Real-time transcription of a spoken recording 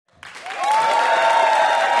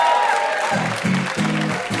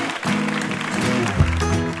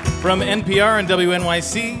From NPR and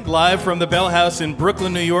WNYC, live from the Bell House in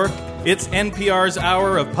Brooklyn, New York, it's NPR's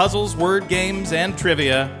hour of puzzles, word games, and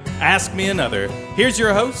trivia. Ask Me Another. Here's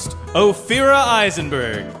your host, Ophira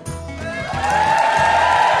Eisenberg.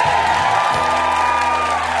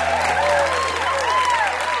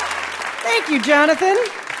 Thank you, Jonathan.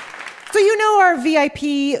 So you know our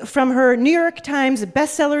VIP from her New York Times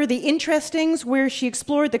bestseller, The Interestings, where she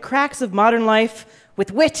explored the cracks of modern life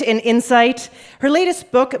with wit and insight. Her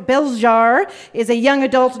latest book, Beljar, is a young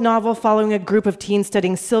adult novel following a group of teens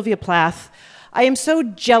studying Sylvia Plath. I am so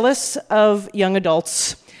jealous of young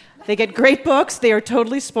adults. They get great books, they are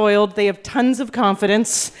totally spoiled, they have tons of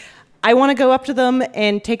confidence. I want to go up to them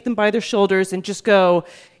and take them by their shoulders and just go,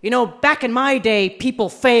 you know, back in my day, people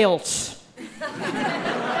failed.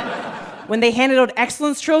 When they handed out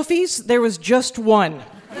excellence trophies, there was just one.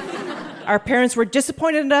 Our parents were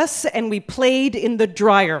disappointed in us, and we played in the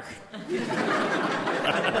dryer.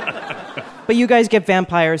 But you guys get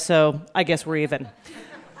vampires, so I guess we're even.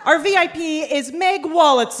 Our VIP is Meg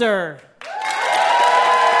Wolitzer.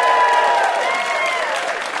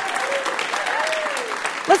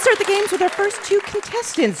 Let's start the games with our first two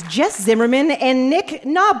contestants, Jess Zimmerman and Nick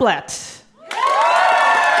Noblet.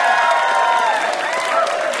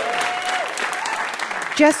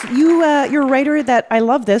 Jess, you're a writer that, I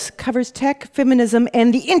love this, covers tech, feminism,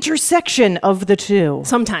 and the intersection of the two.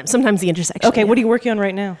 Sometimes the intersection. Okay, what are you working on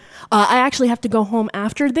right now? I actually have to go home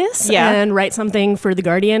after this and write something for The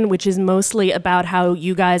Guardian, which is mostly about how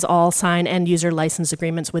you guys all sign end-user license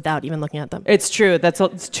agreements without even looking at them. It's true.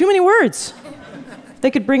 It's too many words. If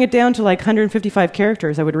they could bring it down to like 155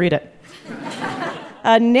 characters, I would read it.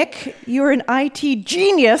 Nick, you're an IT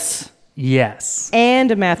genius. Yes.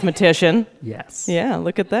 And a mathematician. Yes. Yeah,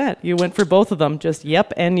 look at that. You went for both of them. Just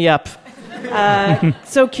yep and yep.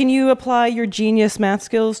 So can you apply your genius math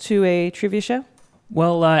skills to a trivia show?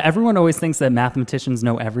 Well, everyone always thinks that mathematicians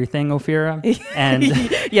know everything, Ophira. And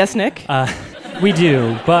yes, Nick? We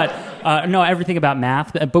do, but no, everything about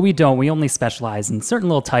math, but we don't. We only specialize in certain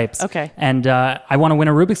little types. Okay. And I want to win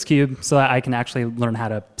a Rubik's Cube so that I can actually learn how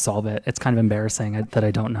to solve it. It's kind of embarrassing that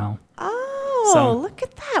I don't know. Oh, look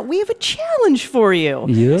at that. We have a challenge for you.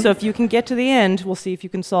 Yeah? So if you can get to the end, we'll see if you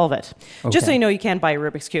can solve it. Okay. Just so you know, you can buy a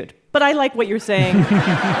Rubik's Cube. But I like what you're saying.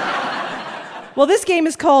 Well, this game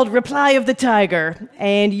is called Reply of the Tiger,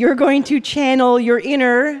 and you're going to channel your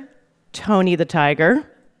inner Tony the Tiger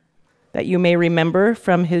that you may remember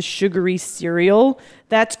from his sugary cereal.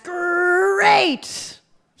 That's great!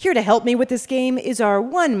 Here to help me with this game is our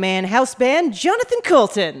one-man house band, Jonathan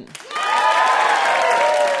Coulton.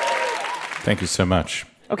 Thank you so much.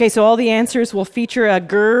 Okay, so all the answers will feature a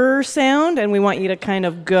grrr sound, and we want you to kind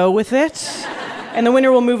of go with it. And the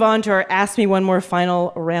winner will move on to our Ask Me One More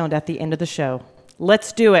final round at the end of the show.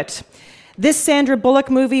 Let's do it. This Sandra Bullock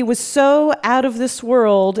movie was so out of this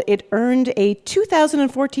world, it earned a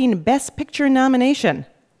 2014 Best Picture nomination.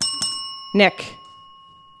 Nick.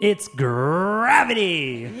 It's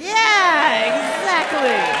Gravity. Yeah,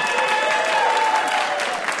 exactly.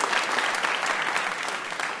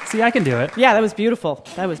 See, I can do it. Yeah, that was beautiful.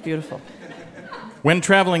 That was beautiful. When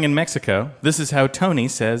traveling in Mexico, this is how Tony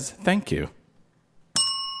says thank you.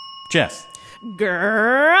 Jess.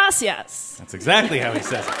 Gracias. That's exactly how he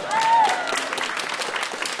says it.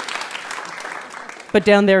 But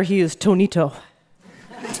down there, he is Tonito.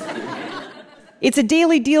 It's a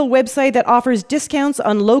daily deal website that offers discounts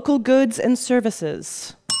on local goods and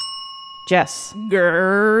services. Jess.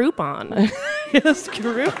 Groupon. Yes,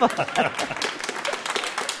 Groupon.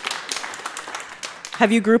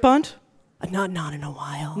 Have you Grouponed? Not in a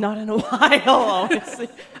while. Not in a while.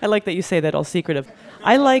 I like that you say that all secretive.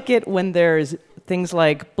 I like it when there's things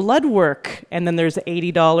like blood work, and then there's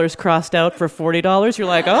 $80 crossed out for $40. You're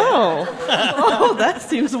like, oh, that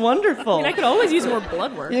seems wonderful. I mean, I could always use more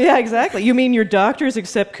blood work. Yeah, exactly. You mean your doctors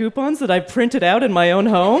accept coupons that I've printed out in my own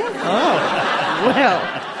home? Oh,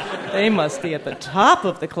 well, they must be at the top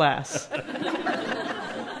of the class.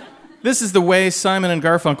 This is the way Simon and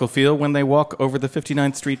Garfunkel feel when they walk over the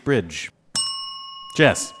 59th Street Bridge.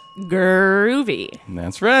 Jess. Groovy.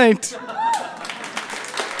 That's right.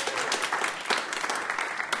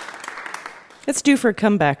 It's due for a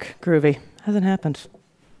comeback, Groovy. Hasn't happened.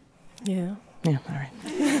 Yeah. Yeah, all right.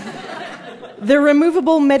 The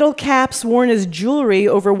removable metal caps worn as jewelry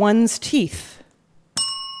over one's teeth.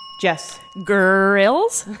 Jess.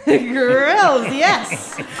 Grills. Grills,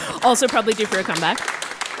 yes. Also probably due for a comeback.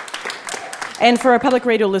 And for our public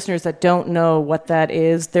radio listeners that don't know what that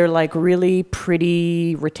is, they're like really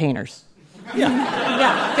pretty retainers.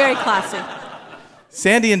 Yeah, very classy.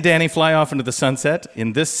 Sandy and Danny fly off into the sunset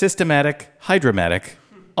in this systematic, hydromatic,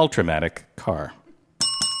 ultramatic car.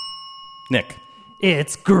 Nick.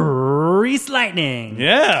 It's Grease Lightning.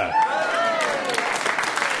 Yeah.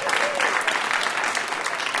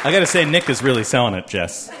 I gotta say, Nick is really selling it,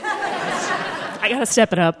 Jess. I gotta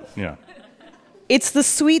step it up. Yeah. It's the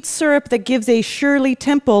sweet syrup that gives a Shirley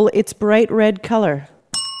Temple its bright red color.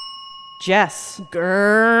 Jess.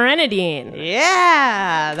 Grenadine.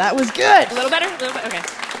 Yeah, that was good. A little better? A little bit? Okay.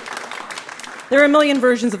 There are a million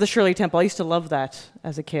versions of the Shirley Temple. I used to love that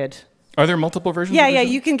as a kid. Are there multiple versions? Yeah, of yeah.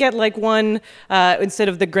 You can get like one, instead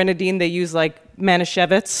of the grenadine, they use like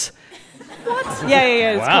Manischewitz. What? Yeah.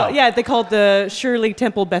 It's Wow. called, they call it the Shirley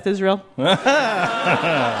Temple Beth Israel. All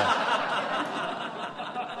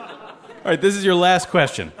right, this is your last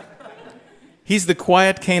question. He's the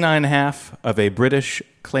quiet canine half of a British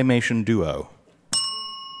claymation duo.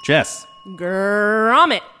 Jess.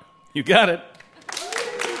 Gromit. You got it.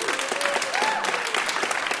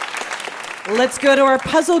 Let's go to our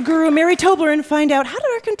puzzle guru, Mary Tobler, and find out, how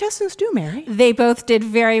did our contestants do, Mary? They both did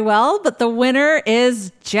very well, but the winner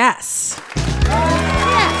is Jess.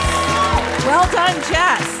 Yes. Well done,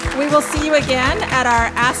 Jess. We will see you again at our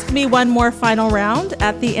Ask Me One More final round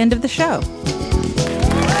at the end of the show.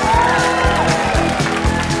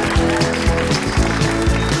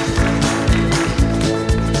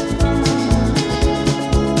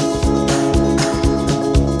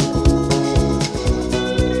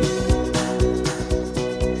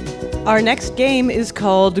 Our next game is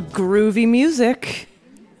called Groovy Music.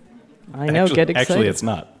 I know, get excited. Actually, it's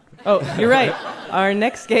not. Oh, you're right. Our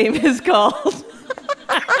next game is called...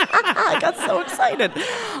 I got so excited.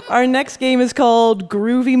 Our next game is called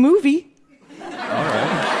Groovy Movie. All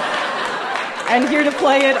right. And here to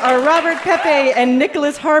play it are Robert Pepe and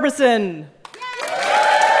Nicholas Harbison.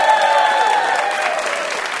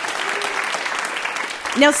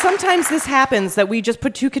 Now, sometimes this happens that we just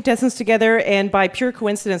put two contestants together, and by pure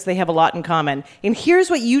coincidence, they have a lot in common. And here's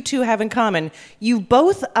what you two have in common. You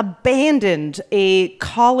both abandoned a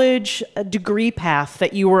college degree path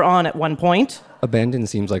that you were on at one point. Abandon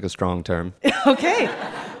seems like a strong term. Okay.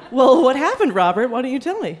 Well, what happened, Robert? Why don't you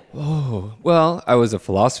tell me? Oh, well, I was a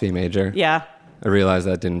philosophy major. Yeah. I realized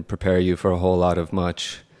that didn't prepare you for a whole lot of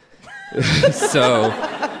much. So...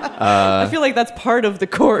 I feel like that's part of the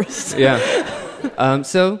course. Yeah.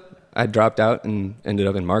 So I dropped out and ended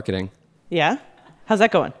up in marketing. Yeah? How's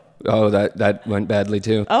that going? Oh, that went badly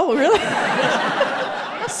too. Oh, really?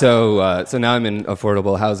 So now I'm in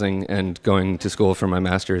affordable housing and going to school for my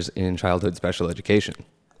master's in childhood special education.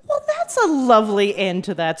 Well, that's a lovely end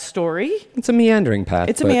to that story. It's a meandering path.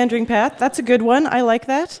 It's a meandering path. That's a good one. I like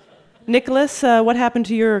that. Nicholas, what happened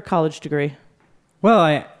to your college degree? Well,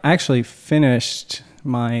 I actually finished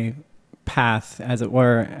my path, as it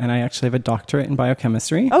were, and I actually have a doctorate in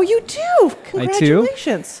biochemistry. Oh, you do?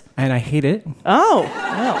 Congratulations. And I hate it. Oh,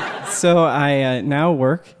 well. So I now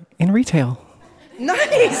work in retail.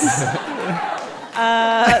 Nice.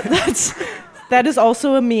 That is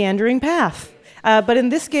also a meandering path. But in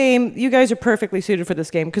this game, you guys are perfectly suited for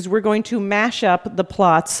this game because we're going to mash up the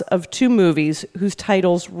plots of two movies whose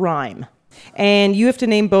titles rhyme. And you have to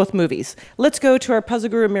name both movies. Let's go to our puzzle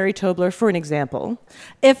guru, Mary Tobler, for an example.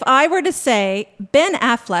 If I were to say Ben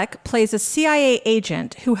Affleck plays a CIA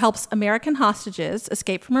agent who helps American hostages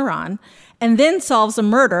escape from Iran and then solves a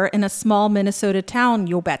murder in a small Minnesota town,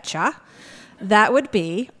 you betcha, that would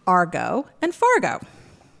be Argo and Fargo.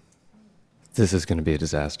 This is going to be a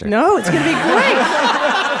disaster. No, it's going to be great.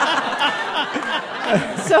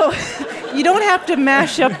 So... you don't have to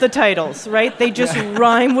mash up the titles, right? They just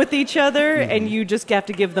rhyme with each other, and you just have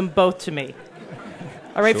to give them both to me.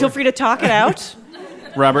 All right, Feel free to talk it out.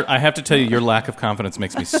 Robert, I have to tell you, your lack of confidence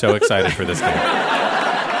makes me so excited for this game.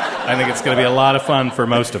 I think it's going to be a lot of fun for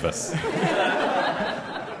most of us.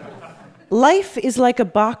 Life is like a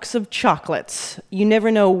box of chocolates. You never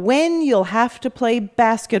know when you'll have to play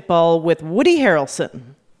basketball with Woody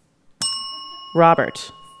Harrelson.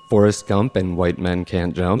 Robert. Forrest Gump and White Men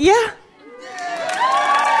Can't Jump. Yeah.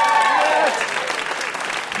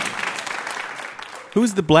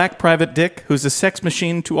 Who's the black private dick who's a sex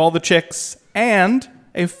machine to all the chicks and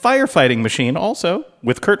a firefighting machine also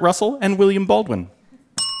with Kurt Russell and William Baldwin?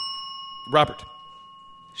 Robert.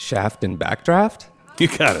 Shaft and Backdraft? You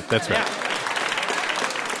got it. That's right.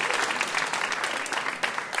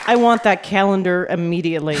 I want that calendar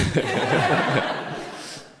immediately.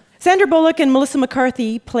 Sandra Bullock and Melissa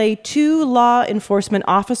McCarthy play two law enforcement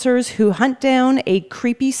officers who hunt down a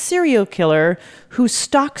creepy serial killer who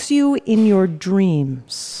stalks you in your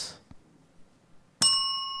dreams.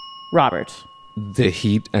 Robert. The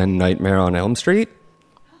Heat and Nightmare on Elm Street?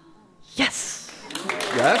 Yes.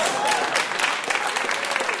 Yes.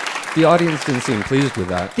 The audience didn't seem pleased with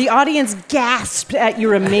that. The audience gasped at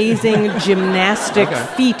your amazing gymnastic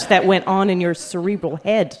feat that went on in your cerebral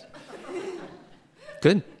head.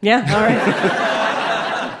 Good. Yeah, all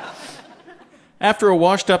right. After a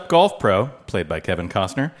washed-up golf pro, played by Kevin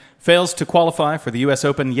Costner, fails to qualify for the U.S.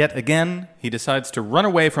 Open yet again, he decides to run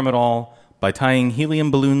away from it all by tying helium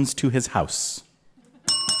balloons to his house.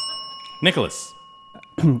 Nicholas.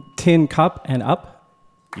 Tin Cup and Up.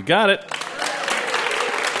 You got it.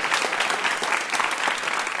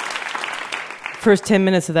 First 10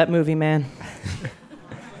 minutes of that movie, man.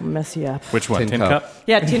 Mess you up. Which one? Tin Tin Cup. Cup?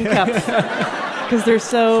 Yeah, Tin Cup. Because they're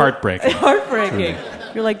so... Heartbreaking. Heartbreaking.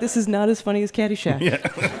 You're like, this is not as funny as Caddyshack. Yeah.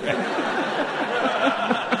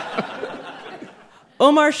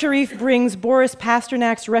 Omar Sharif brings Boris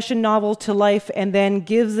Pasternak's Russian novel to life and then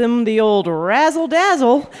gives him the old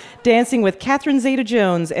razzle-dazzle, dancing with Catherine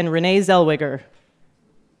Zeta-Jones and Renee Zellweger.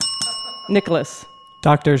 Nicholas.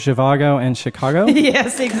 Dr. Zhivago and Chicago.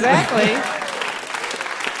 Yes, exactly.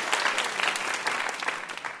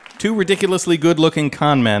 Two ridiculously good-looking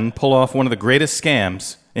con men pull off one of the greatest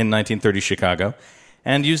scams in 1930 Chicago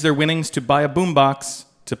and use their winnings to buy a boombox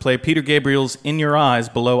to play Peter Gabriel's In Your Eyes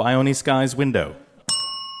Below Ione Sky's Window.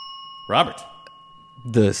 Robert.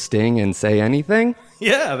 The Sting and Say Anything?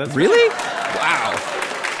 Yeah, that's Really? Wow.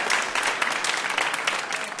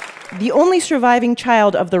 The only surviving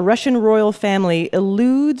child of the Russian royal family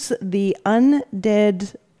eludes the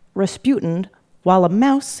undead Rasputin while a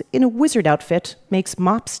mouse in a wizard outfit makes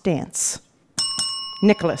mops dance.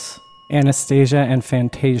 Nicholas. Anastasia and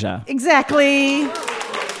Fantasia. Exactly.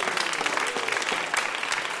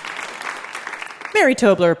 Mary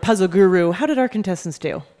Tobler, puzzle guru, how did our contestants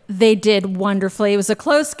do? They did wonderfully. It was a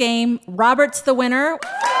close game. Robert's the winner.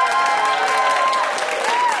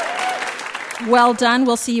 Well done.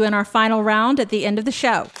 We'll see you in our final round at the end of the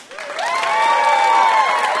show.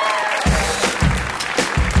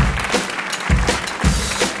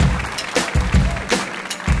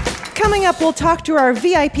 Coming up, we'll talk to our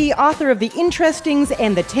VIP author of The Interestings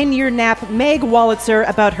and The 10-Year Nap, Meg Wolitzer,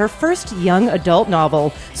 about her first young adult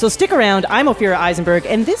novel. So stick around. I'm Ophira Eisenberg,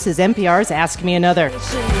 and this is NPR's Ask Me Another.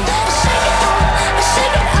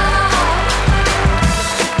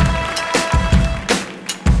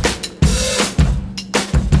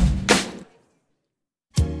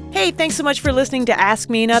 Hey, thanks so much for listening to Ask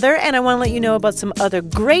Me Another, and I want to let you know about some other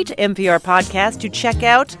great NPR podcasts to check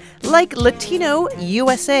out, like Latino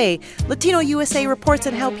USA. Latino USA reports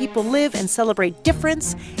on how people live and celebrate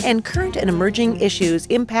difference and current and emerging issues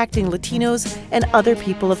impacting Latinos and other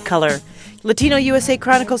people of color. Latino USA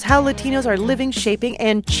chronicles how Latinos are living, shaping,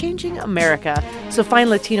 and changing America. So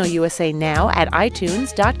find Latino USA now at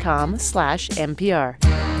itunes.com/NPR.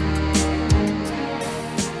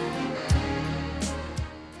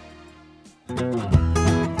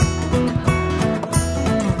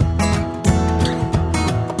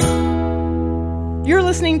 You're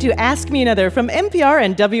listening to Ask Me Another from NPR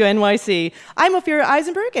and WNYC. I'm Ophira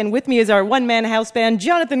Eisenberg, and with me is our one-man house band,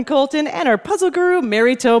 Jonathan Colton, and our puzzle guru,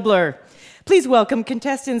 Mary Tobler. Please welcome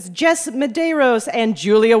contestants Jess Medeiros and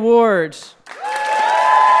Julia Ward.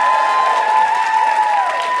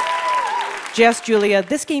 Jess, Julia,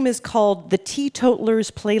 this game is called the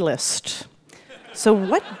Teetotalers Playlist. So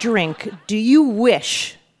what drink do you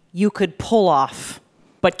wish you could pull off,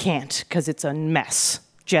 but can't because it's a mess?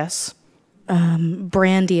 Jess?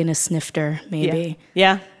 Brandy and a snifter, maybe.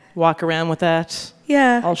 Yeah? Walk around with that?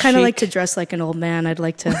 Yeah, I'll I kind of like shake. to dress like an old man. I'd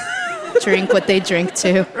like to drink what they drink,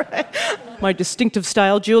 too. Right. My distinctive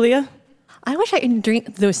style, Julia? I wish I could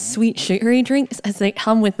drink those sweet sugary drinks as they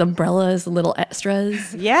come with umbrellas, little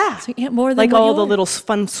extras. Yeah. So you get more than like what all you the want. little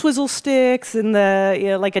fun swizzle sticks and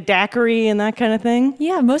the, like a daiquiri and that kind of thing?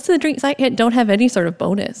 Yeah, most of the drinks I get don't have any sort of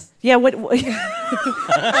bonus. Yeah, what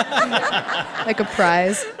Like a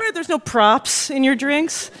prize. right, there's no props in your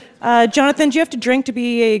drinks. Jonathan, do you have to drink to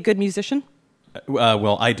be a good musician?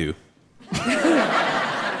 Well, I do.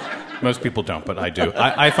 Most people don't, but I do.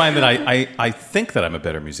 I find that I think that I'm a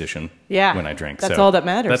better musician when I drink. That's all that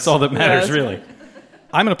matters. That's all that matters, Yeah, really.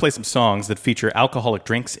 I'm going to play some songs that feature alcoholic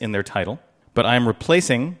drinks in their title, but I'm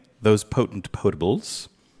replacing those potent potables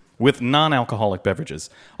with non-alcoholic beverages.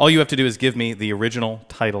 All you have to do is give me the original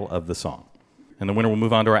title of the song. And the winner will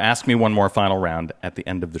move on to our Ask Me One More final round at the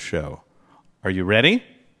end of the show. Are you ready?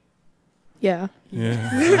 Yeah.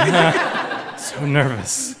 So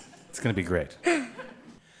nervous. It's going to be great.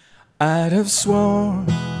 I'd have sworn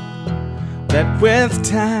that with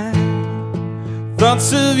time,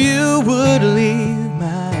 thoughts of you would leave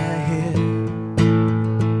my head.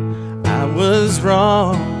 I was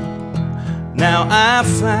wrong. Now I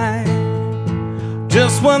find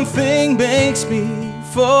just one thing makes me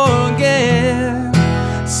forget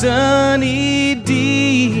Sunny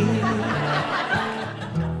D.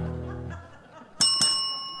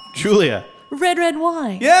 Julia. Red, red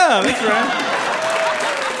wine. Yeah, that's right.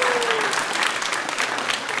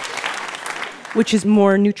 Which is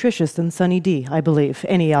more nutritious than Sunny D, I believe.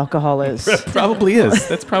 Any alcohol is. Probably is.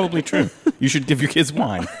 That's probably true. You should give your kids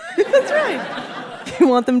wine. That's right. You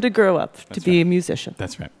want them to grow up to be a musician.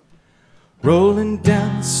 That's right. Rolling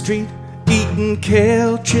down the street, eating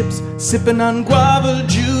kale chips, sipping on guava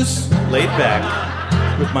juice, laid back,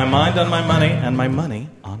 with my mind on my money and my money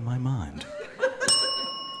on my mind.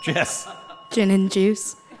 Jess. Gin and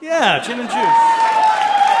juice. Yeah, gin and juice.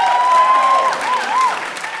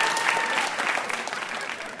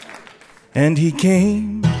 And he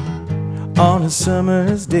came on a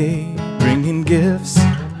summer's day, bringing gifts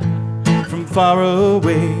from far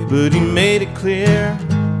away, but he made it clear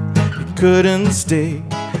he couldn't stay.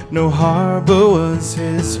 No harbor was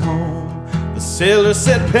his home. The sailor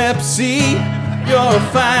said, Pepsi, you're a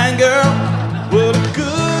fine girl. What a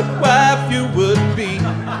good wife you would be.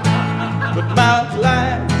 But my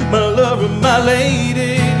life, my lover, my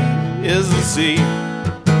lady is the sea.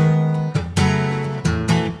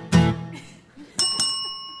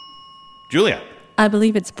 Julia. I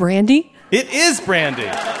believe it's brandy. It is brandy.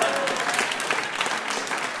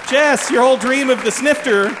 Jess, your whole dream of the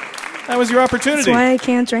snifter, that was your opportunity. That's why I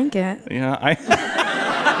can't drink it. Yeah,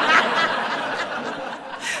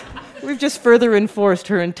 We've just further enforced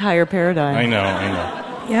her entire paradigm. I know.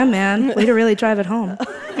 Yeah, man. Way to really drive it home.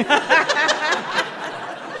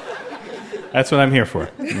 That's what I'm here for.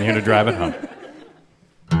 I'm here to drive it home.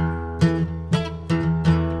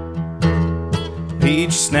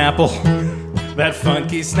 Peach Snapple, that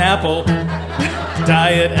funky Snapple.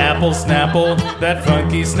 Diet Apple Snapple, that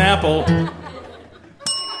funky Snapple.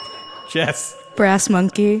 Jess. Brass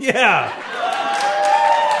monkey. Yeah.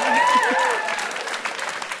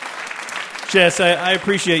 Jess, I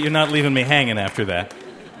appreciate you not leaving me hanging after that.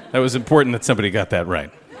 That was important that somebody got that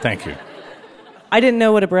right. Thank you. I didn't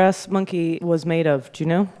know what a brass monkey was made of. Do you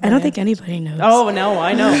know? I don't think anybody knows. Oh, no,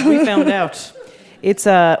 I know. We found out. It's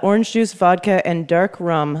orange juice, vodka, and dark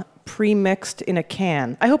rum pre-mixed in a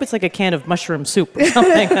can. I hope it's like a can of mushroom soup or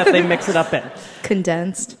something that they mix it up in.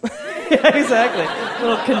 Condensed. Yeah, exactly. A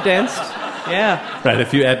little condensed. Yeah. Right,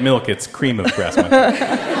 if you add milk, it's cream of brass monkey.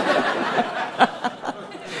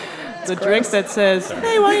 The drink that says,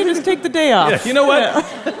 hey, why don't you just take the day off? Yeah, you know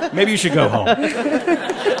what? Maybe you should go home.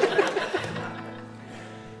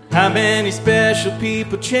 How many special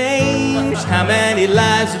people changed? How many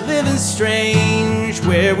lives are living strange?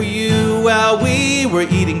 Where were you while we were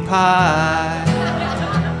eating pie?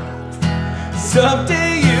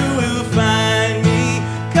 Someday you will find me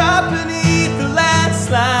caught beneath the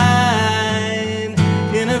last line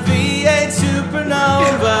in a V8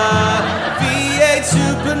 supernova, V8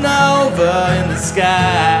 supernova in the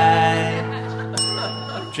sky.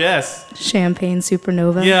 Jess. Champagne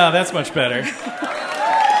supernova. Yeah, that's much better.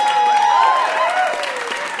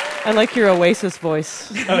 I like your Oasis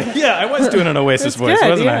voice. Yeah, I was doing an Oasis voice, good,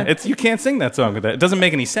 wasn't yeah. I? You can't sing that song with that. It doesn't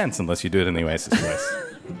make any sense unless you do it in the Oasis voice.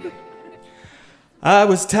 I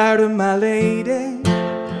was tired of my lady.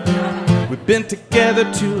 We've been together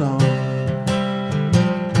too long.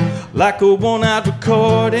 Like a worn-out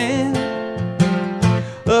recording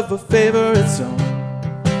of a favorite song.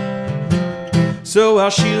 So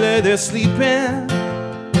while she lay there sleeping,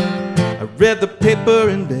 I read the paper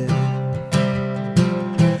in bed.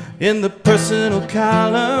 In the personal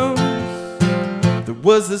columns, there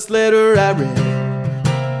was this letter I read.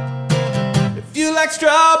 If you like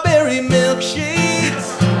strawberry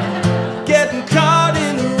milkshakes, getting caught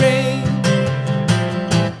in the rain.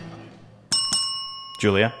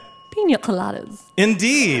 Julia? Pina coladas.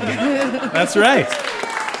 Indeed. That's right.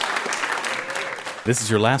 This is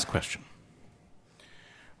your last question.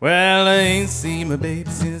 Well, I ain't seen my baby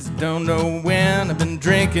since I don't know when. I've been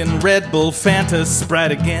drinking Red Bull, Fanta,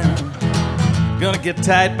 Sprite again. Gonna get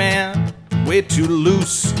tight, man, way too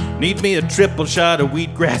loose. Need me a triple shot of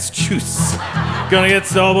wheatgrass juice. Gonna get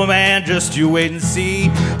sober, man, just you wait and see.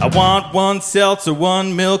 I want one seltzer,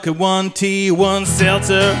 one milk, and one tea. One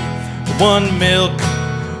seltzer, one milk,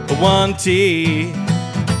 one tea.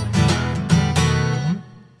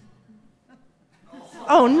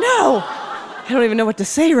 Oh, no! I don't even know what to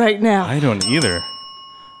say right now. I don't either.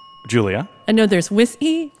 Julia? I know there's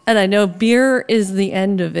whiskey, and I know beer is the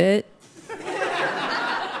end of it.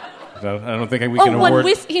 I don't think we can award... one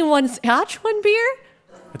whiskey, one scotch, one beer?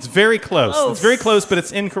 It's very close. Oh. It's very close, but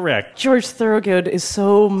it's incorrect. George Thorogood is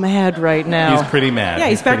so mad right now. He's pretty mad. Yeah,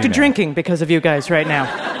 he's back to pretty mad. drinking because of you guys right now.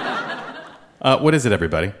 What is it,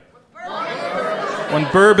 everybody? One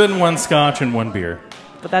bourbon, one scotch, and one beer.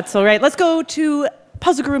 But that's all right. Let's go to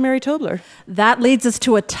Puzzle Guru Mary Tobler. That leads us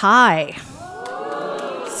to a tie.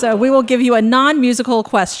 So we will give you a non-musical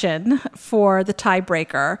question for the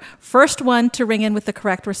tiebreaker. First one to ring in with the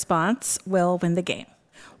correct response will win the game.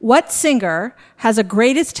 What singer has a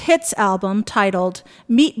greatest hits album titled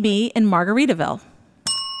Meet Me in Margaritaville?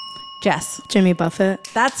 Jess. Jimmy Buffett.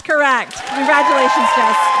 That's correct. Congratulations,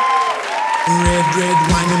 Jess. Red, red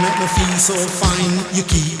wine, you make me feel so fine. You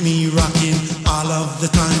keep me rocking all of the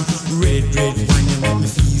time. Red, red wine, you make me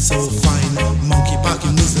feel so fine. Monkey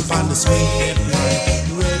packing music on the swing that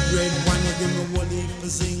line. Red, red wine, you give me woolly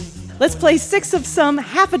zing. Let's play 6 of some,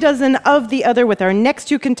 half a dozen of the other with our next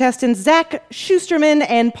 2 contestants, Zach Schusterman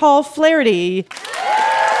and Paul Flaherty.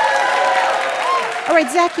 All right,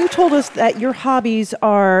 Zach, you told us that your hobbies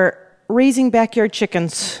are raising backyard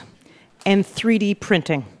chickens and 3D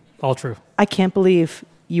printing. All true. I can't believe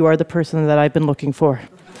you are the person that I've been looking for.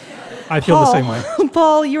 I feel the same way.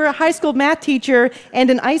 Paul, you're a high school math teacher and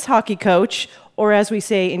an ice hockey coach, or as we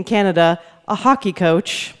say in Canada, a hockey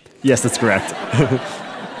coach. Yes, that's correct.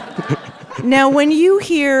 Now, when you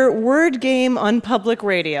hear word game on public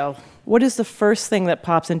radio, what is the first thing that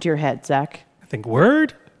pops into your head, Zach? I think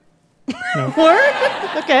word? No. Word?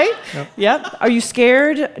 Okay. Yep. Yep. Are you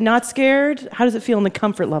scared? Not scared? How does it feel in the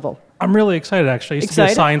comfort level? I'm really excited, actually. I used to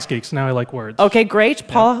be a science geek, so now I like words. Okay, great.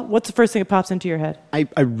 Paul, what's the first thing that pops into your head? I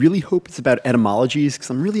really hope it's about etymologies, because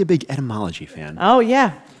I'm really a big etymology fan. Oh,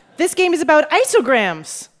 yeah. This game is about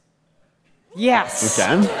isograms. Yes.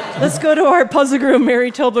 Okay. Let's go to our puzzle guru,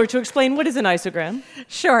 Mary Tobler, to explain what is an isogram.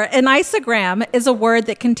 Sure. An isogram is a word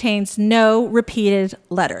that contains no repeated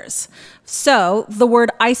letters. So the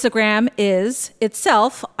word isogram is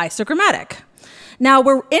itself isogrammatic. Now,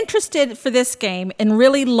 we're interested for this game in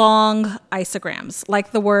really long isograms,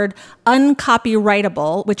 like the word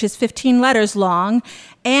uncopyrightable, which is 15 letters long,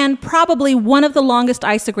 and probably one of the longest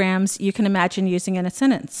isograms you can imagine using in a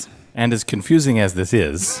sentence. And as confusing as this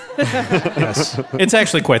is, yes, it's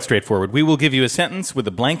actually quite straightforward. We will give you a sentence with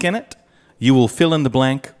a blank in it. You will fill in the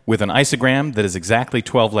blank with an isogram that is exactly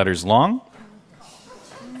 12 letters long.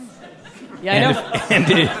 Yeah, I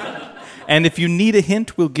know. And if you need a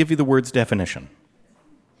hint, we'll give you the word's definition.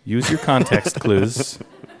 Use your context clues.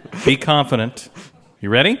 Be confident. You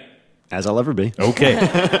ready? As I'll ever be. Okay.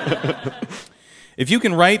 If you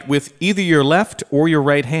can write with either your left or your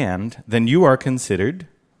right hand, then you are considered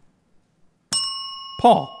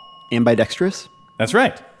Paul. Ambidextrous? That's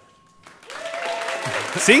right.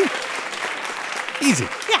 See? Easy.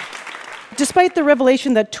 Yeah. Despite the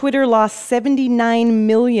revelation that Twitter lost $79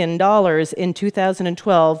 million in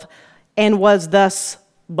 2012 and was thus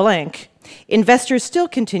blank, investors still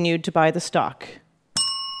continued to buy the stock.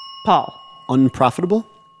 Paul. Unprofitable?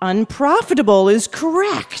 Unprofitable is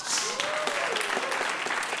correct.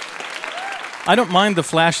 I don't mind the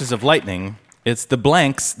flashes of lightning. It's the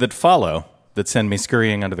blanks that follow that send me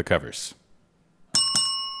scurrying under the covers.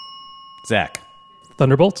 Zach.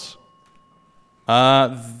 Thunderbolts?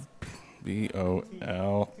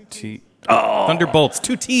 B-O-L-T. Oh. Thunderbolts.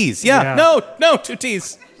 2 T's. Yeah. No, 2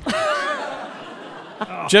 T's.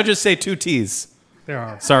 Judges say 2 T's. There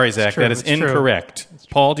are. Sorry, Zach. That is incorrect.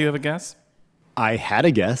 Paul, do you have a guess? I had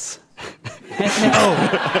a guess.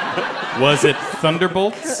 Was it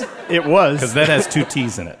Thunderbolts? It was. Because that has 2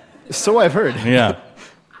 T's in it. So I've heard. Yeah.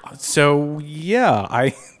 So, yeah.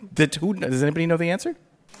 Does anybody know the answer?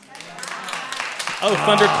 Oh,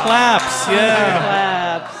 thunderclaps.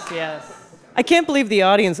 Yeah. Thunderclaps, yes. I can't believe the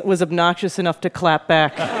audience was obnoxious enough to clap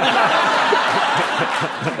back. That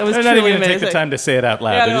was They're not even truly going to take amazing. the time to say it out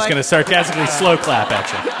loud. Yeah, They're just going to sarcastically slow clap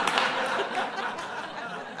at you.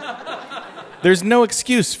 There's no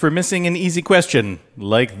excuse for missing an easy question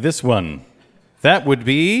like this one. That would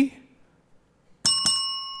be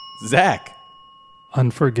Zach.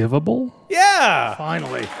 Unforgivable? Yeah.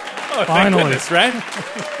 Finally. Oh, Finally. Thank goodness, right?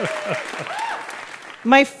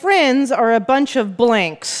 My friends are a bunch of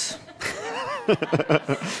blanks.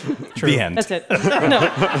 The end. That's it. No.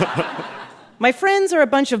 My friends are a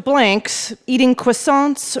bunch of blanks, eating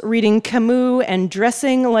croissants, reading Camus, and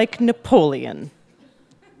dressing like Napoleon.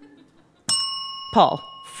 Paul.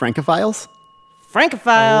 Francophiles?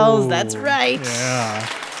 Francophiles, that's right. Yeah.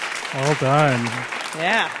 Well done.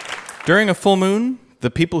 Yeah. During a full moon, the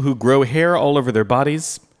people who grow hair all over their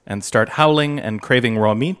bodies and start howling and craving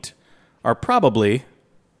raw meat are probably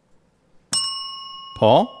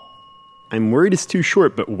Paul? I'm worried it's too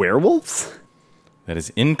short, but werewolves? That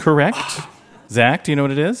is incorrect. Zach, do you know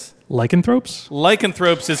what it is? Lycanthropes?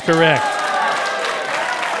 Lycanthropes is correct.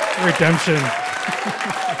 Redemption.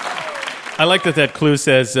 I like that clue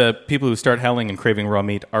says people who start howling and craving raw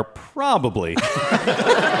meat are probably.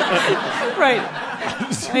 Right.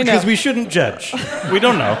 I know. Because we shouldn't judge. We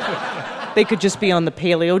don't know. They could just be on the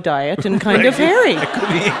paleo diet and kind of hairy.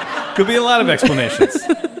 Could be a lot of explanations.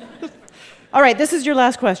 All right, this is your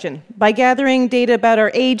last question. By gathering data about our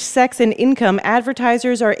age, sex, and income,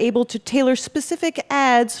 advertisers are able to tailor specific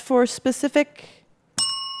ads for specific...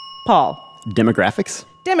 Paul. Demographics?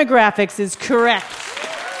 Demographics is correct.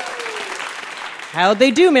 How'd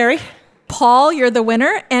they do, Mary? Paul, you're the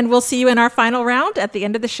winner, and we'll see you in our final round at the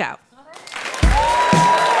end of the show.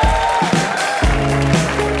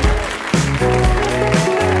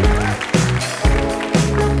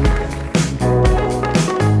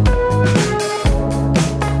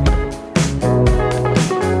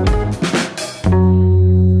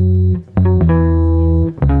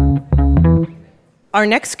 Our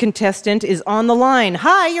next contestant is on the line.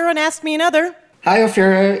 Hi, you're on Ask Me Another. Hi,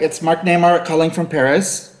 Ophira. It's Mark Neymar calling from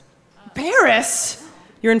Paris. Paris?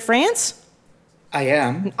 You're in France? I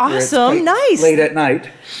am. Awesome. Nice. Late at night.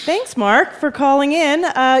 Thanks, Mark, for calling in.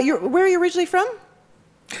 Where are you originally from?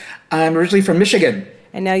 I'm originally from Michigan.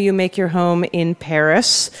 And now you make your home in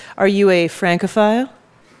Paris. Are you a Francophile?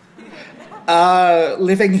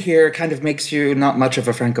 Living here kind of makes you not much of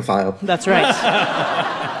a Francophile. That's right.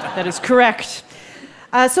 That is correct.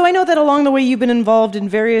 So I know that along the way you've been involved in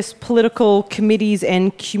various political committees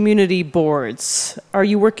and community boards. Are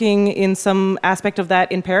you working in some aspect of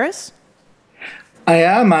that in Paris? I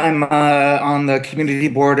am. I'm on the community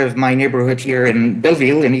board of my neighborhood here in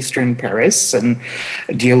Belleville in eastern Paris and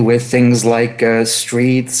deal with things like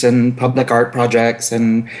streets and public art projects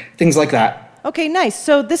and things like that. Okay, nice.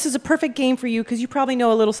 So this is a perfect game for you because you probably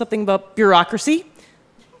know a little something about bureaucracy.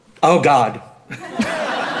 Oh, God.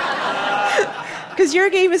 Because your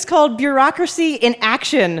game is called Bureaucracy in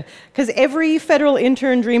Action. Because every federal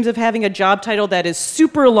intern dreams of having a job title that is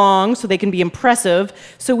super long so they can be impressive.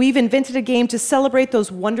 So we've invented a game to celebrate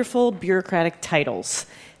those wonderful bureaucratic titles.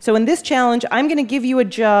 So in this challenge, I'm going to give you a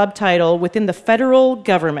job title within the federal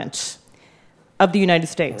government of the United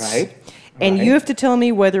States. Right. And you have to tell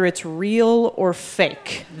me whether it's real or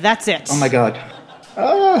fake. That's it. Oh, my God.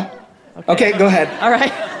 Okay, go ahead. All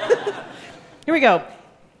right. Here we go.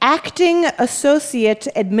 Acting Associate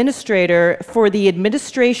Administrator for the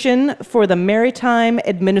Administration for the Maritime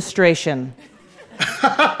Administration.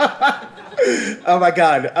 Oh, my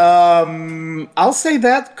God. I'll say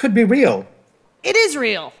that could be real. It is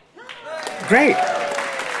real. Great.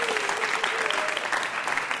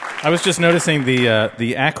 I was just noticing the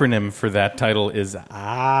acronym for that title is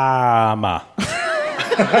AMA.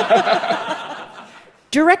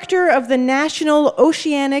 Director of the National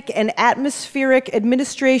Oceanic and Atmospheric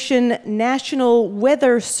Administration, National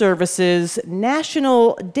Weather Services,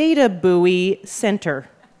 National Data Buoy Center.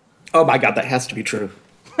 Oh, my God, that has to be true.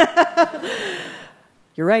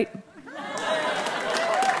 You're right.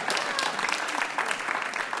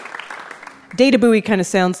 Data Buoy kind of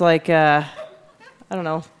sounds like, I don't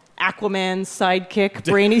know, Aquaman's sidekick,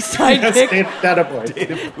 brainy sidekick. Yes, Data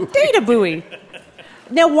Buoy. Data Buoy.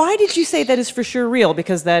 Now, why did you say that is for sure real?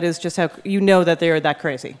 Because that is just how you know that they are that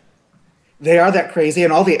crazy. They are that crazy,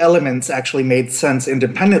 and all the elements actually made sense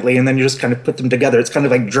independently, and then you just kind of put them together. It's kind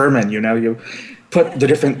of like German, you know? You put the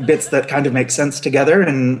different bits that kind of make sense together,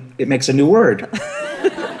 and it makes a new word.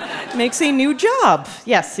 Makes a new job.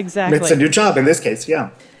 Yes, exactly. Makes a new job in this case, yeah.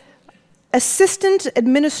 Assistant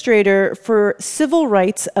Administrator for Civil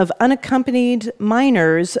Rights of Unaccompanied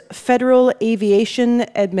Minors, Federal Aviation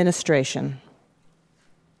Administration.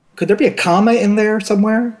 Could there be a comma in there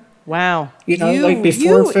somewhere? Wow. You know, like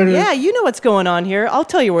before federal... Yeah, you know what's going on here. I'll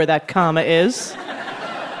tell you where that comma is.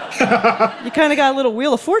 You kind of got a little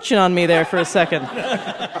Wheel of Fortune on me there for a second.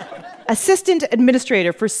 Assistant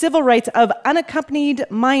Administrator for Civil Rights of Unaccompanied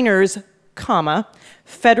Minors, comma,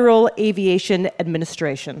 Federal Aviation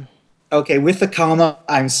Administration. Okay, with the comma,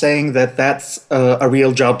 I'm saying that that's a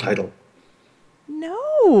real job title.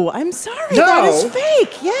 No, I'm sorry. No. That is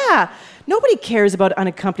fake. Yeah. Nobody cares about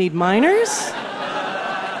unaccompanied minors.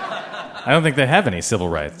 I don't think they have any civil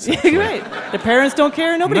rights. Right. The parents don't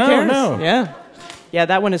care. Nobody cares. No. Yeah. Yeah,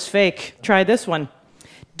 that one is fake. Try this one.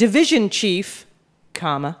 Division Chief,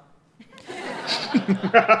 comma.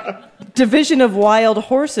 Division of Wild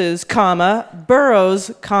Horses, comma,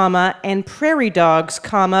 Burros, comma, and Prairie Dogs,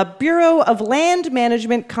 comma, Bureau of Land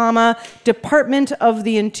Management, comma, Department of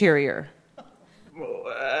the Interior.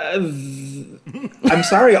 I'm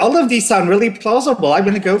sorry, all of these sound really plausible. I'm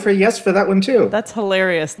going to go for yes for that one too. That's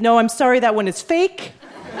hilarious. No, I'm sorry, that one is fake.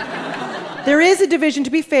 There is a division, to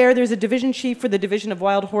be fair, there's a division chief for the division of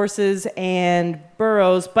wild horses and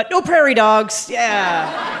burros, but no prairie dogs.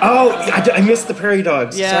 Yeah. Oh, I missed the prairie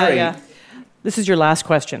dogs. Yeah, Sorry. yeah. This is your last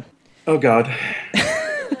question. Oh, God.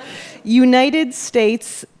 United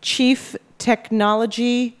States Chief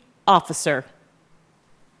Technology Officer.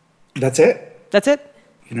 That's it? That's it?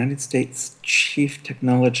 United States Chief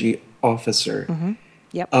Technology Officer. Mm-hmm.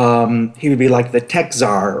 Yep. He would be like the tech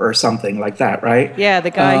czar or something like that, right? Yeah, the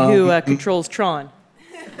guy who controls Tron.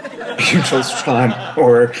 Controls Tron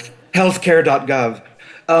or healthcare.gov.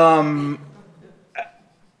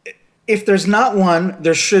 If there's not one,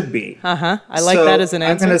 there should be. Uh-huh. I like that as an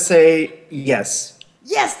answer. I'm going to say yes.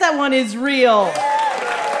 Yes, that one is real.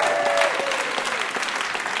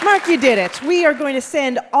 Mark, you did it. We are going to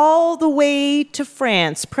send all the way to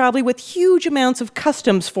France, probably with huge amounts of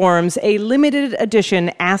customs forms, a limited edition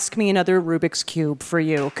Ask Me Another Rubik's Cube for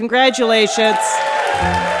you. Congratulations.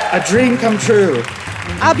 A dream come true.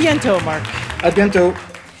 A bientôt, Mark. A bientôt.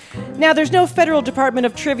 Now, there's no federal Department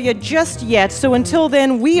of Trivia just yet, so until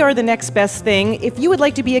then, we are the next best thing. If you would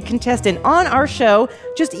like to be a contestant on our show,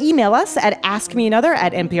 just email us at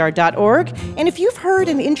askmeanother@npr.org. And if you've heard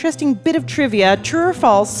an interesting bit of trivia, true or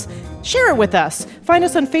false, share it with us. Find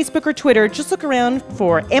us on Facebook or Twitter. Just look around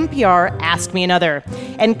for NPR Ask Me Another.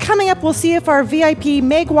 And coming up, we'll see if our VIP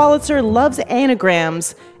Meg Wolitzer loves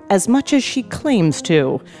anagrams as much as she claims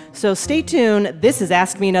to. So stay tuned. This is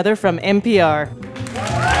Ask Me Another from NPR.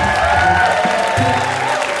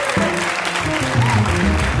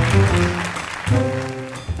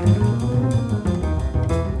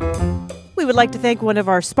 We would like to thank one of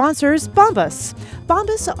our sponsors, Bombas.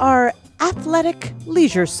 Bombas are athletic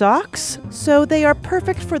leisure socks, so they are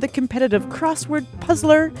perfect for the competitive crossword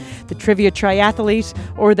puzzler, the trivia triathlete,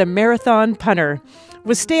 or the marathon punter.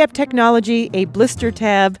 With stay-up technology, a blister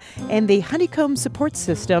tab, and the honeycomb support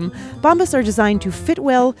system, Bombas are designed to fit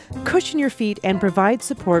well, cushion your feet, and provide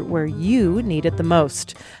support where you need it the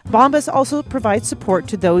most. Bombas also provides support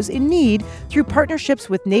to those in need through partnerships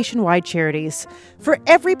with nationwide charities. For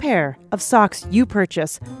every pair of socks you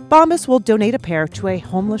purchase, Bombas will donate a pair to a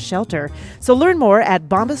homeless shelter. So learn more at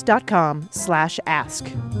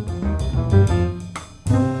bombas.com/ask.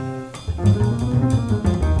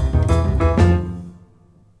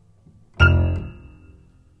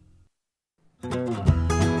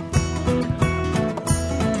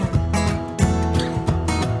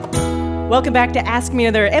 Welcome back to Ask Me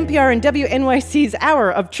Another, NPR and WNYC's hour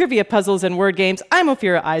of trivia puzzles and word games. I'm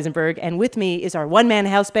Ophira Eisenberg, and with me is our one-man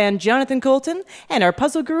house band, Jonathan Colton, and our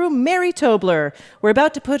puzzle guru, Mary Tobler. We're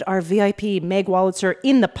about to put our VIP, Meg Wolitzer,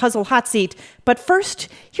 in the puzzle hot seat. But first,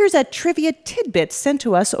 here's a trivia tidbit sent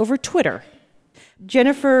to us over Twitter.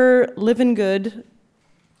 Jennifer Livengood.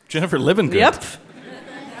 Jennifer Livengood? Yep.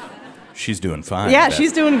 She's doing fine. Yeah,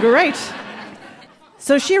 she's doing great.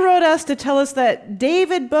 So she wrote us to tell us that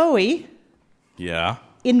David Bowie... Yeah.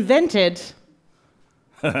 invented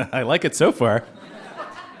I like it so far.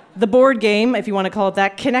 the board game, if you want to call it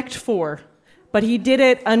that, Connect 4. But he did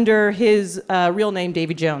it under his real name,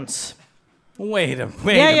 Davy Jones. Wait a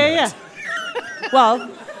minute. Yeah. Well,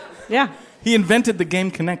 yeah. He invented the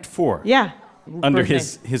game Connect 4. Yeah. Under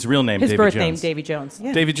his real name, Davy Jones. His birth name, Davy Jones.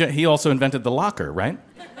 Yeah. He also invented the locker, right?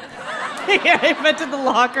 Yeah, he invented the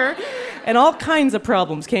locker. And all kinds of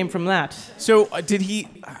problems came from that. So did he...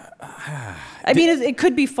 I mean, it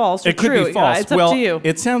could be false or true. It could be false. It's up to you.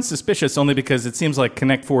 It sounds suspicious only because it seems like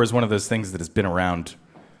Connect 4 is one of those things that has been around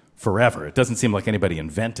forever. It doesn't seem like anybody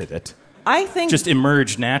invented it. I think... just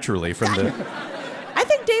emerged naturally from the... I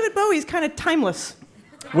think David Bowie's kind of timeless.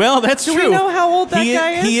 Well, that's true. true. Do we know how old that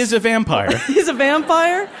guy is? He is a vampire. He's a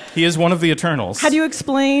vampire? He is one of the Eternals. How do you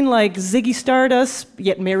explain, like, Ziggy Stardust,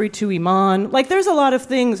 yet married to Iman? Like, there's a lot of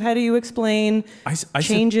things. How do you explain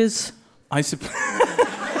changes?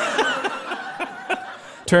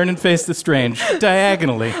 Turn and face the strange,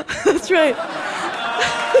 diagonally. That's right.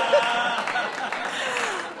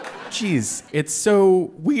 Jeez, it's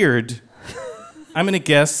so weird. I'm going to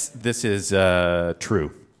guess this is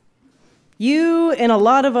true. You and a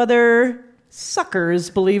lot of other suckers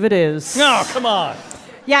believe it is. No, come on.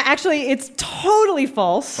 Yeah, actually, it's totally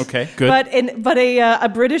false. Okay, good. But a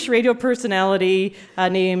British radio personality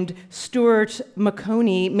named Stuart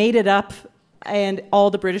McConey made it up, and all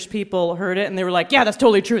the British people heard it, and they were like, "Yeah, that's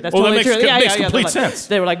totally true. That's totally true. That makes complete sense."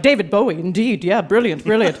 They were like, "David Bowie, indeed. Yeah, brilliant."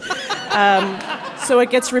 So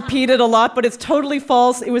it gets repeated a lot, but it's totally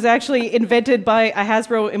false. It was actually invented by a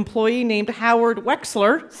Hasbro employee named Howard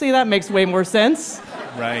Wexler. See, that makes way more sense.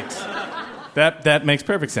 Right. That makes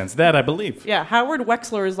perfect sense. That I believe. Yeah, Howard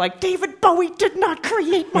Wexler is like, David Bowie did not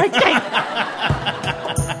create my game.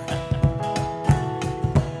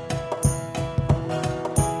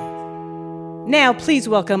 Now, please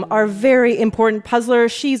welcome our very important puzzler.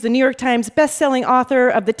 She's the New York Times bestselling author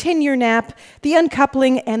of The 10-Year Nap, The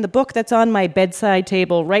Uncoupling, and the book that's on my bedside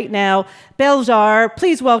table right now, Bell Jar.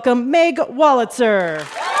 Please welcome Meg Wolitzer.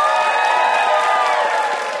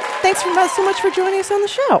 Thanks so much for joining us on the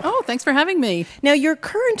show. Oh, thanks for having me. Now, your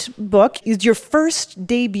current book is your first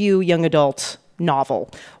debut young adult novel.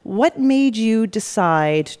 What made you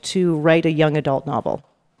decide to write a young adult novel?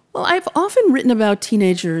 Well, I've often written about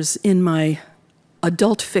teenagers in my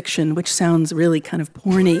adult fiction, which sounds really kind of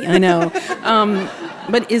porny, I know.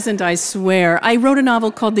 But isn't, I swear. I wrote a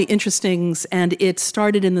novel called The Interestings, and it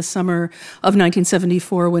started in the summer of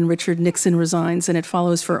 1974 when Richard Nixon resigns, and it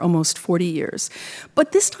follows for almost 40 years.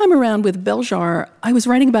 But this time around with Bell Jar, I was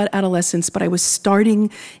writing about adolescence, but I was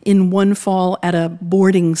starting in one fall at a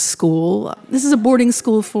boarding school. This is a boarding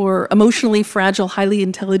school for emotionally fragile, highly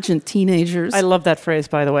intelligent teenagers. I love that phrase,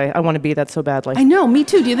 by the way. I want to be that so badly. I know, me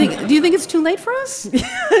too. Do you think it's too late for us?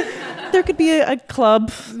 There could be a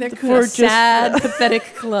club. There could be a sad, pathetic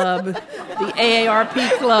club. The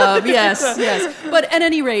AARP club. Yes. But at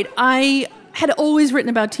any rate, I had always written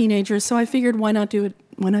about teenagers, so I figured why not do it?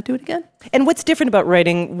 Why not do it again? And what's different about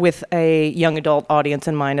writing with a young adult audience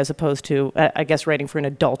in mind as opposed to, I guess, writing for an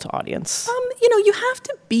adult audience? You have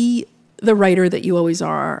to be the writer that you always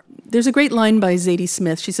are. There's a great line by Zadie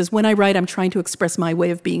Smith. She says, when I write, I'm trying to express my way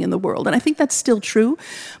of being in the world. And I think that's still true.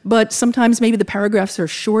 But sometimes maybe the paragraphs are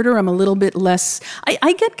shorter. I'm a little bit less...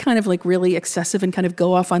 I get kind of like really excessive and kind of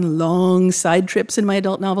go off on long side trips in my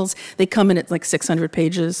adult novels. They come in at like 600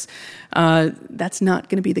 pages. That's not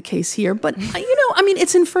going to be the case here. But,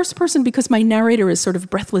 it's in first person because my narrator is sort of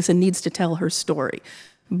breathless and needs to tell her story.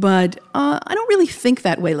 But I don't really think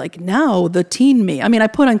that way. Like now, the teen me. I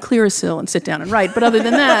put on Clearasil and sit down and write. But other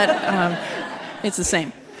than that, it's the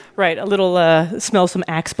same. Right. A little smell some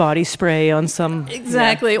Axe body spray on some...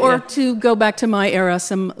 Exactly. Or to go back to my era,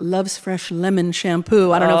 some Love's Fresh Lemon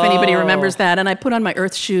shampoo. I don't know if anybody remembers that. And I put on my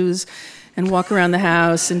Earth shoes and walk around the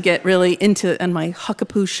house and get really and my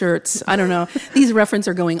Huckapoo shirts. I don't know. These references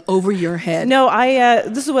are going over your head. No,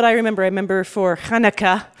 this is what I remember. I remember for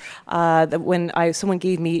Hanukkah, when someone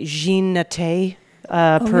gave me Jean Naté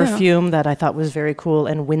perfume that I thought was very cool,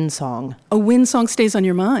 and Wind Song. A Wind Song stays on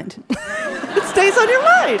your mind. It stays on your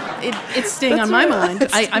mind. It's staying on my mind.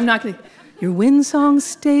 I'm not going to... Your wind song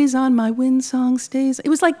stays on my wind song stays... It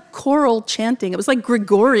was like choral chanting. It was like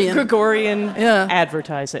Gregorian.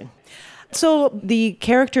 Advertising. So the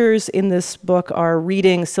characters in this book are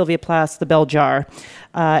reading Sylvia Plath's The Bell Jar,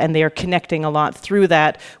 and they are connecting a lot through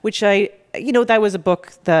that, which that was a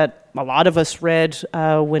book that a lot of us read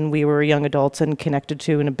when we were young adults and connected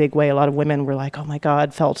to in a big way. A lot of women were like, oh my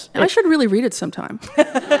God, felt... I should really read it sometime.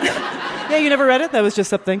 Yeah, you never read it? That was just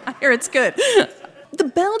something. I hear it's good. The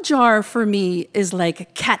Bell Jar for me is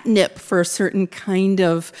like catnip for a certain kind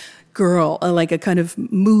of girl, like a kind of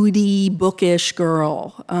moody, bookish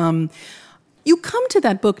girl. You come to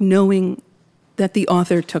that book knowing that the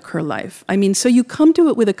author took her life. So you come to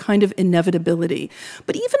it with a kind of inevitability.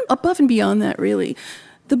 But even above and beyond that, really,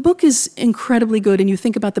 the book is incredibly good, and you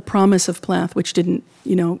think about the promise of Plath, which didn't,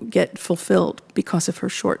 get fulfilled because of her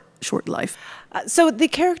short life. So the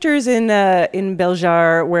characters in Bell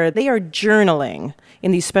Jar, where they are journaling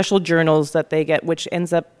in these special journals that they get, which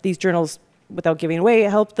ends up, these journals, without giving away,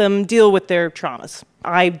 help them deal with their traumas.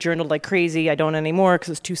 I journaled like crazy. I don't anymore because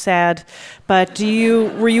it's too sad. But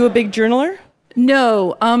were you a big journaler?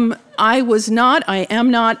 No, I was not. I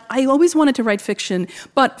am not. I always wanted to write fiction.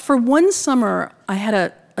 But for one summer, I had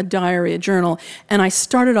a diary, a journal, and I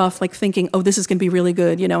started off like thinking, oh, this is going to be really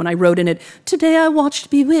good, and I wrote in it, today I watched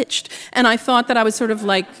Bewitched. And I thought that I was sort of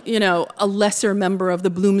like, a lesser member of the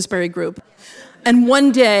Bloomsbury group. And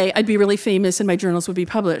one day I'd be really famous and my journals would be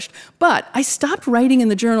published. But I stopped writing in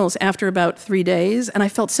the journals after about 3 days, and I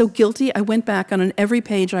felt so guilty. I went back, and on every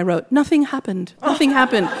page I wrote, nothing happened,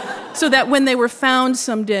 so that when they were found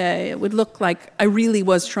someday, it would look like I really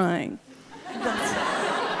was trying.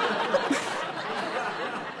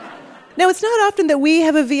 Now, it's not often that we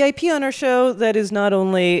have a VIP on our show that is not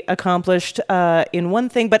only accomplished in one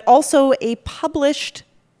thing, but also a published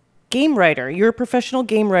game writer. You're a professional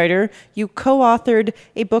game writer. You co-authored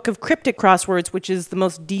a book of cryptic crosswords, which is the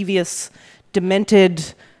most devious,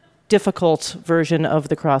 demented, difficult version of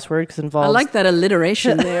the crossword because it involves... I like that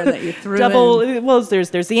alliteration there that you threw in. Well,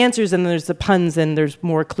 there's the answers and there's the puns and there's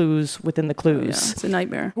more clues within the clues. Yeah, it's a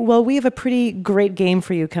nightmare. Well, we have a pretty great game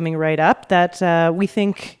for you coming right up that we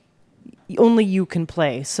think only you can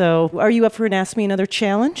play. So are you up for an Ask Me Another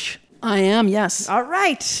challenge? I am, yes. All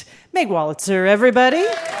right. Meg Wolitzer, everybody.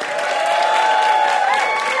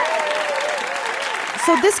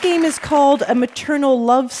 So this game is called A Maternal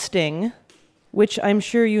Love Sting. which I'm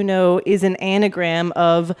sure you know is an anagram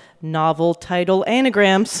of novel title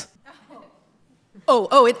anagrams.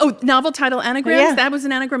 Novel title anagrams? Yeah. That was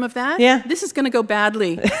an anagram of that? Yeah. This is going to go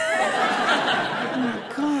badly.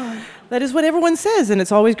 That is what everyone says, and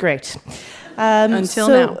it's always great. Until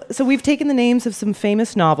now. So we've taken the names of some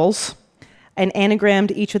famous novels and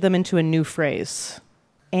anagrammed each of them into a new phrase.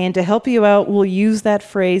 And to help you out, we'll use that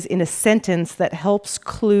phrase in a sentence that helps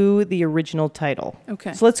clue the original title.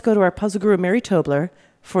 Okay. So let's go to our puzzle guru, Mary Tobler,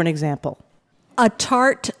 for an example. A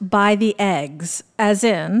tart by the eggs, as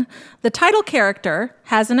in, the title character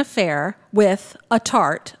has an affair with a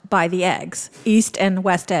tart by the eggs. East and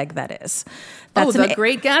West Egg, that is. That's The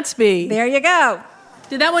Great Gatsby. There you go.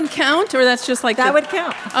 Did that one count, or that's just like... That would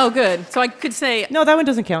count. Oh, good. So I could say... No, that one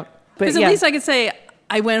doesn't count. Because at least I could say,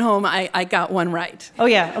 I went home, I got one right. Oh,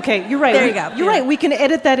 yeah. Okay, you're right. There you go. You're right. We can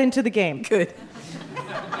edit that into the game. Good.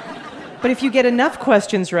 But if you get enough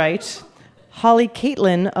questions right, Holly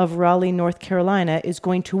Caitlin of Raleigh, North Carolina, is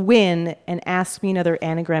going to win an Ask Me Another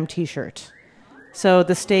anagram t-shirt. So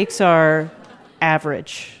the stakes are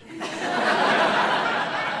average. All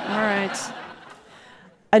right.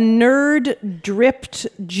 A nerd dripped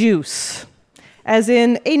juice. As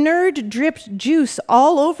in, a nerd dripped juice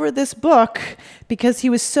all over this book because he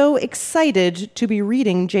was so excited to be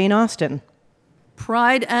reading Jane Austen.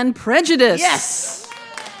 Pride and Prejudice. Yes!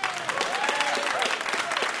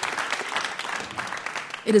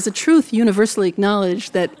 It is a truth universally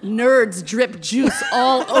acknowledged that nerds drip juice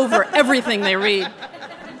all over everything they read.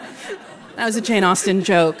 That was a Jane Austen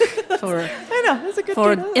joke for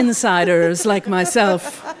insiders like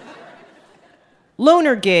myself.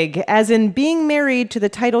 Loner gig, as in being married to the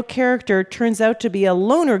title character turns out to be a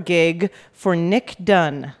loner gig for Nick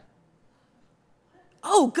Dunn.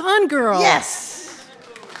 Oh, Gone Girl. Yes!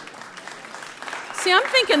 See, I'm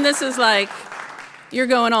thinking this is like, you're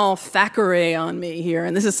going all Thackeray on me here,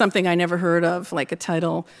 and this is something I never heard of, like a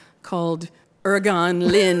title called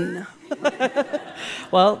Ergon Lynn.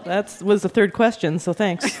 Well, that was the third question, so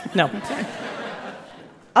thanks. No.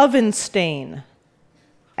 Oven stain.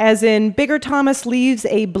 As in, Bigger Thomas leaves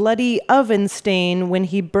a bloody oven stain when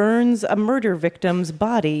he burns a murder victim's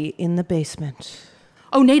body in the basement.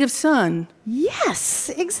 Oh, Native Son. Yes,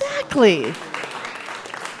 exactly.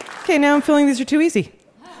 Okay, now I'm feeling these are too easy.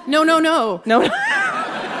 No. No.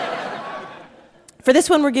 For this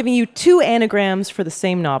one, we're giving you two anagrams for the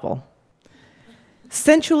same novel.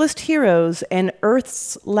 Sensualist heroes and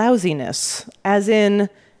Earth's lousiness, as in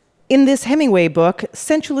this Hemingway book,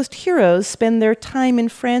 sensualist heroes spend their time in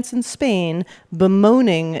France and Spain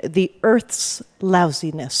bemoaning the Earth's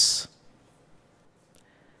lousiness.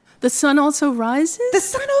 The Sun Also Rises? The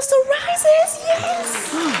Sun Also Rises,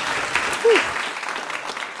 yes!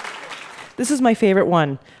 This is my favorite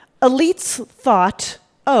one. Elites thought,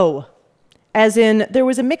 as in, there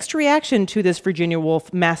was a mixed reaction to this Virginia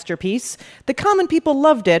Woolf masterpiece. The common people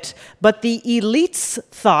loved it, but the elites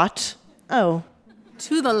thought, To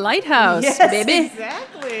the Lighthouse, yes, baby.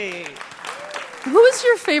 Exactly. Who is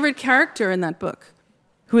your favorite character in that book?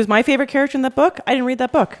 Who is my favorite character in that book? I didn't read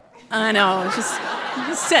that book. I know, just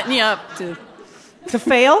setting you up to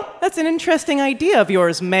fail? That's an interesting idea of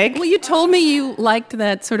yours, Meg. Well, you told me you liked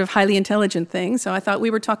that sort of highly intelligent thing, so I thought we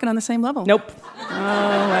were talking on the same level. Nope. Oh,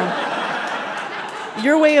 well.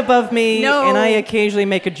 You're way above me, No. and I occasionally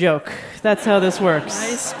make a joke. That's how this works. I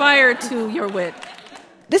aspire to your wit.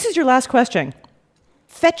 This is your last question.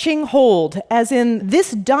 Fetching hold, as in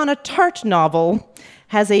this Donna Tartt novel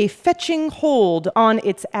has a fetching hold on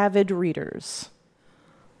its avid readers.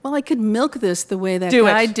 Well, I could milk this the way that Do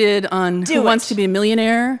guy it. did on Do Who it. Wants to Be a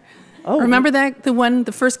Millionaire. Oh. Remember that?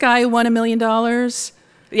 The first guy who won $1 million?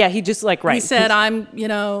 Yeah, he just He said, I'm, you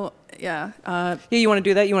want to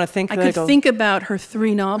do that? You want to think I that could think about her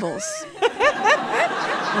 3 novels.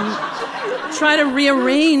 And try to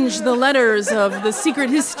rearrange the letters of The Secret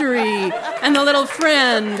History and The Little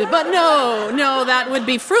Friend. But no, that would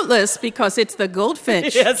be fruitless because it's the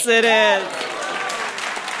goldfinch. Yes, it is.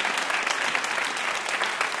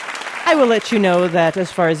 I will let you know that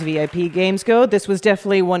as far as VIP games go, this was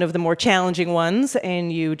definitely one of the more challenging ones,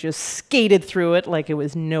 and you just skated through it like it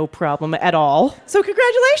was no problem at all. So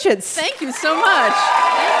congratulations. Thank you so much.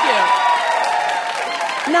 Thank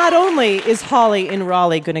you. Not only is Holly in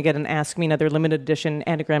Raleigh going to get an Ask Me Another limited edition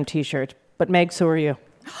anagram t-shirt, but Meg, so are you.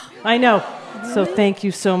 I know. So thank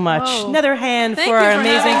you so much. Whoa. Another hand Thank for you our for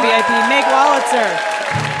amazing VIP, Meg Wolitzer.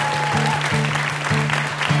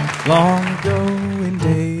 Long ago in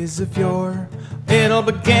days of yore, it all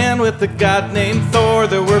began with a god named Thor.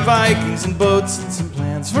 There were Vikings and boats and some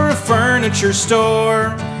plans for a furniture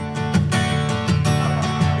store.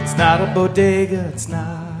 It's not a bodega, it's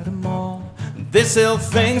not a mall. They sell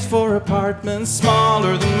things for apartments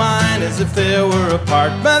smaller than mine, as if there were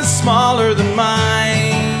apartments smaller than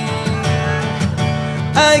mine.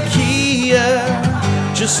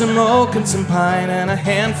 IKEA, just some oak and some pine and a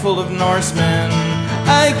handful of Norsemen.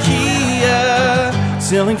 IKEA,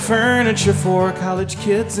 selling furniture for college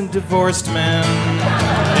kids and divorced men.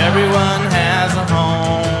 Everyone has a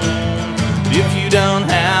home. If you don't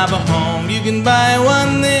have a home, you can buy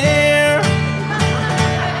one there.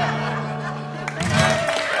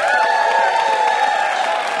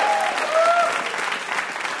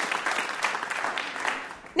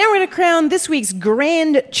 Now we're going to crown this week's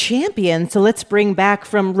grand champion. So let's bring back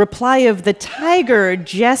from Reply of the Tiger,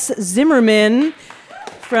 Jess Zimmerman.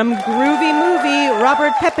 From Groovy Movie,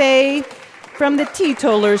 Robert Pepe. From the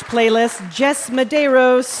Teetotalers playlist, Jess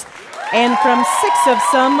Medeiros. And from Six of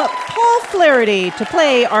Some, Paul Flaherty, to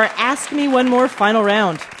play our Ask Me One More final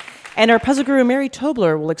round. And our puzzle guru, Mary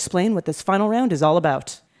Tobler, will explain what this final round is all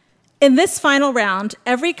about. In this final round,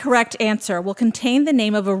 every correct answer will contain the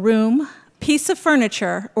name of a room, piece of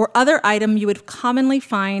furniture, or other item you would commonly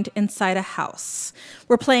find inside a house.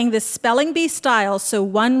 We're playing this spelling bee style, so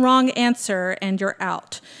one wrong answer and you're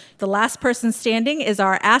out. The last person standing is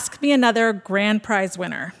our Ask Me Another grand prize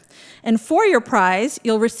winner. And for your prize,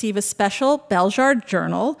 you'll receive a special Bellegarde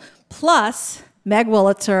journal, plus Meg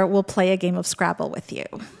Wolitzer will play a game of Scrabble with you.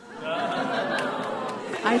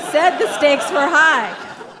 I said the stakes were high.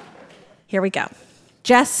 Here we go.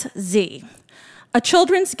 Jess Z. A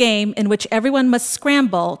children's game in which everyone must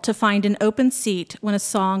scramble to find an open seat when a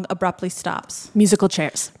song abruptly stops. Musical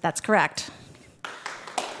chairs. That's correct.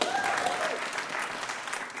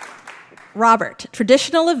 Robert,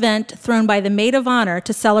 traditional event thrown by the maid of honor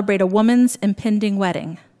to celebrate a woman's impending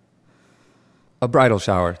wedding. A bridal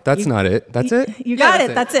shower. That's not it. That's it? You got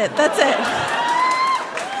it. That's it. That's it.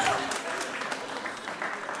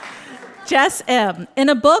 Jess M. In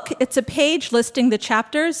a book, it's a page listing the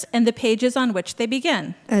chapters and the pages on which they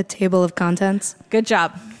begin. A table of contents. Good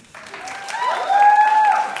job.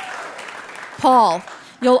 Paul,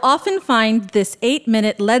 you'll often find this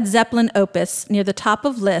 8-minute Led Zeppelin opus near the top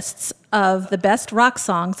of lists of the best rock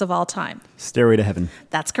songs of all time. Stairway to Heaven.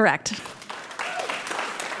 That's correct.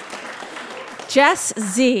 Jess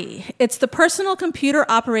Z. It's the personal computer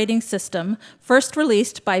operating system first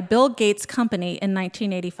released by Bill Gates' company in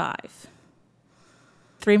 1985.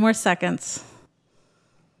 3 more seconds.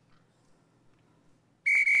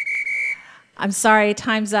 I'm sorry,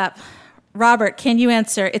 time's up. Robert, can you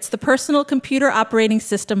answer? It's the personal computer operating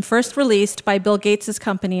system first released by Bill Gates'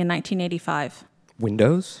 company in 1985.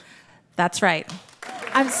 Windows? That's right.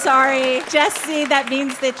 I'm sorry. Jess Z, that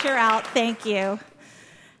means that you're out. Thank you.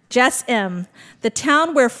 Jess M, the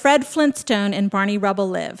town where Fred Flintstone and Barney Rubble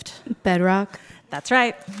lived. Bedrock. That's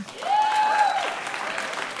right.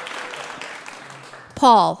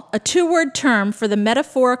 Paul, a 2-word term for the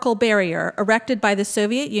metaphorical barrier erected by the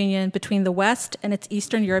Soviet Union between the West and its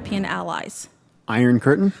Eastern European allies. Iron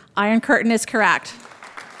Curtain? Iron Curtain is correct.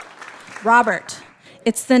 Robert,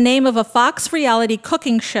 it's the name of a Fox reality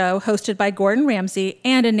cooking show hosted by Gordon Ramsay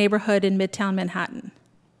and a neighborhood in Midtown Manhattan.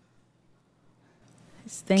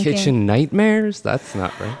 He's thinking. Kitchen Nightmares? That's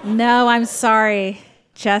not right. No, I'm sorry.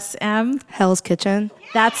 Jess M. Hell's Kitchen.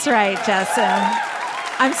 That's right, Jess M.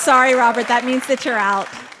 I'm sorry, Robert. That means that you're out.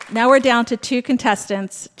 Now we're down to 2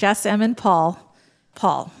 contestants, Jess M. and Paul.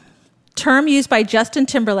 Paul. Term used by Justin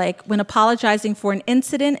Timberlake when apologizing for an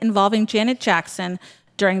incident involving Janet Jackson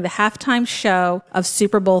during the halftime show of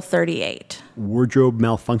Super Bowl 38. Wardrobe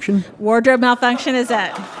malfunction? Wardrobe malfunction is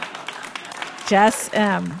it. Jess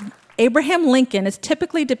M. Abraham Lincoln is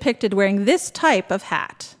typically depicted wearing this type of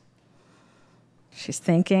hat. She's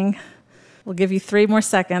thinking. We'll give you 3 more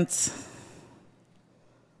seconds.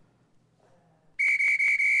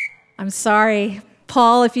 I'm sorry.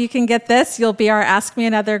 Paul, if you can get this, you'll be our Ask Me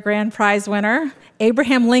Another grand prize winner.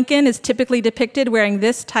 Abraham Lincoln is typically depicted wearing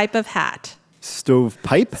this type of hat.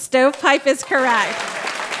 Stovepipe? Stovepipe is correct.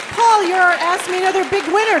 Paul, you're our Ask Me Another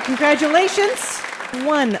big winner. Congratulations.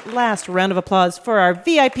 One last round of applause for our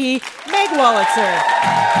VIP, Meg Wolitzer.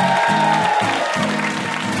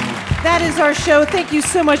 That is our show. Thank you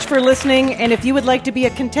so much for listening. And if you would like to be a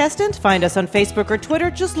contestant, find us on Facebook or Twitter.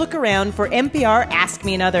 Just look around for NPR Ask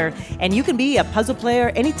Me Another. And you can be a puzzle player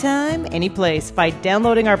anytime, anyplace by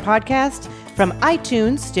downloading our podcast from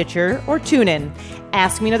iTunes, Stitcher, or TuneIn.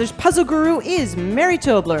 Ask Me Another's puzzle guru is Mary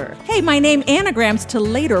Tobler. Hey, my name Anagrams to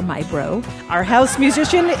later, my bro. Our house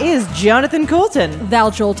musician is Jonathan Coulton. Val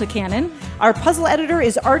Jolta Cannon. Our puzzle editor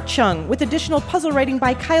is Art Chung, with additional puzzle writing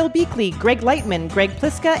by Kyle Beakley, Greg Lightman, Greg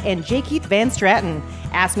Pliska, and J. Keith Van Stratton.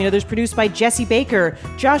 Ask Me Another is produced by Jesse Baker,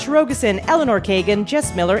 Josh Rogeson, Eleanor Kagan,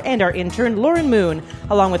 Jess Miller, and our intern Lauren Moon,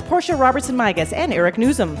 along with Portia Robertson-Migas and Eric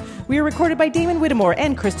Newsom. We are recorded by Damon Whittemore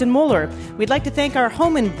and Kristen Moeller. We'd like to thank our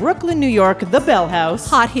home in Brooklyn, New York, the Bell House,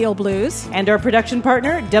 Hot Heel Blues, and our production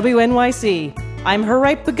partner, WNYC. I'm her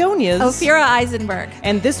ripe begonias, Ophira Eisenberg,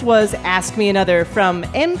 and this was Ask Me Another from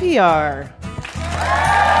NPR.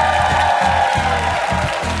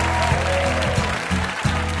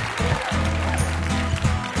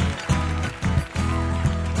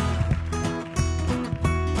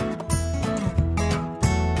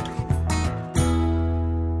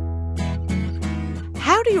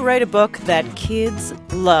 How do you write a book that kids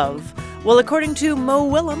love? Well, according to Mo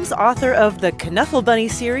Willems, author of the Knuffle Bunny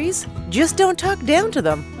series, just don't talk down to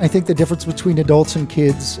them. I think the difference between adults and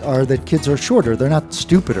kids are that kids are shorter. They're not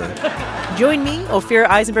stupider. Join me, Ophira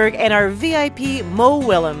Eisenberg, and our VIP, Mo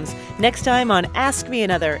Willems, next time on Ask Me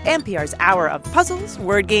Another, NPR's hour of puzzles,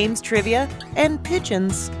 word games, trivia, and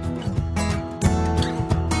pigeons.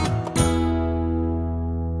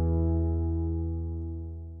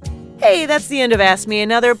 Hey, that's the end of Ask Me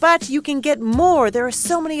Another, but you can get more. There are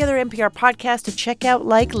so many other NPR podcasts to check out,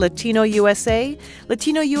 like Latino USA.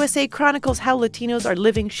 Latino USA chronicles how Latinos are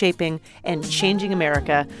living, shaping, and changing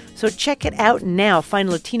America. So check it out now. Find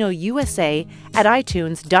Latino USA at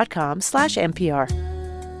itunes.com/NPR.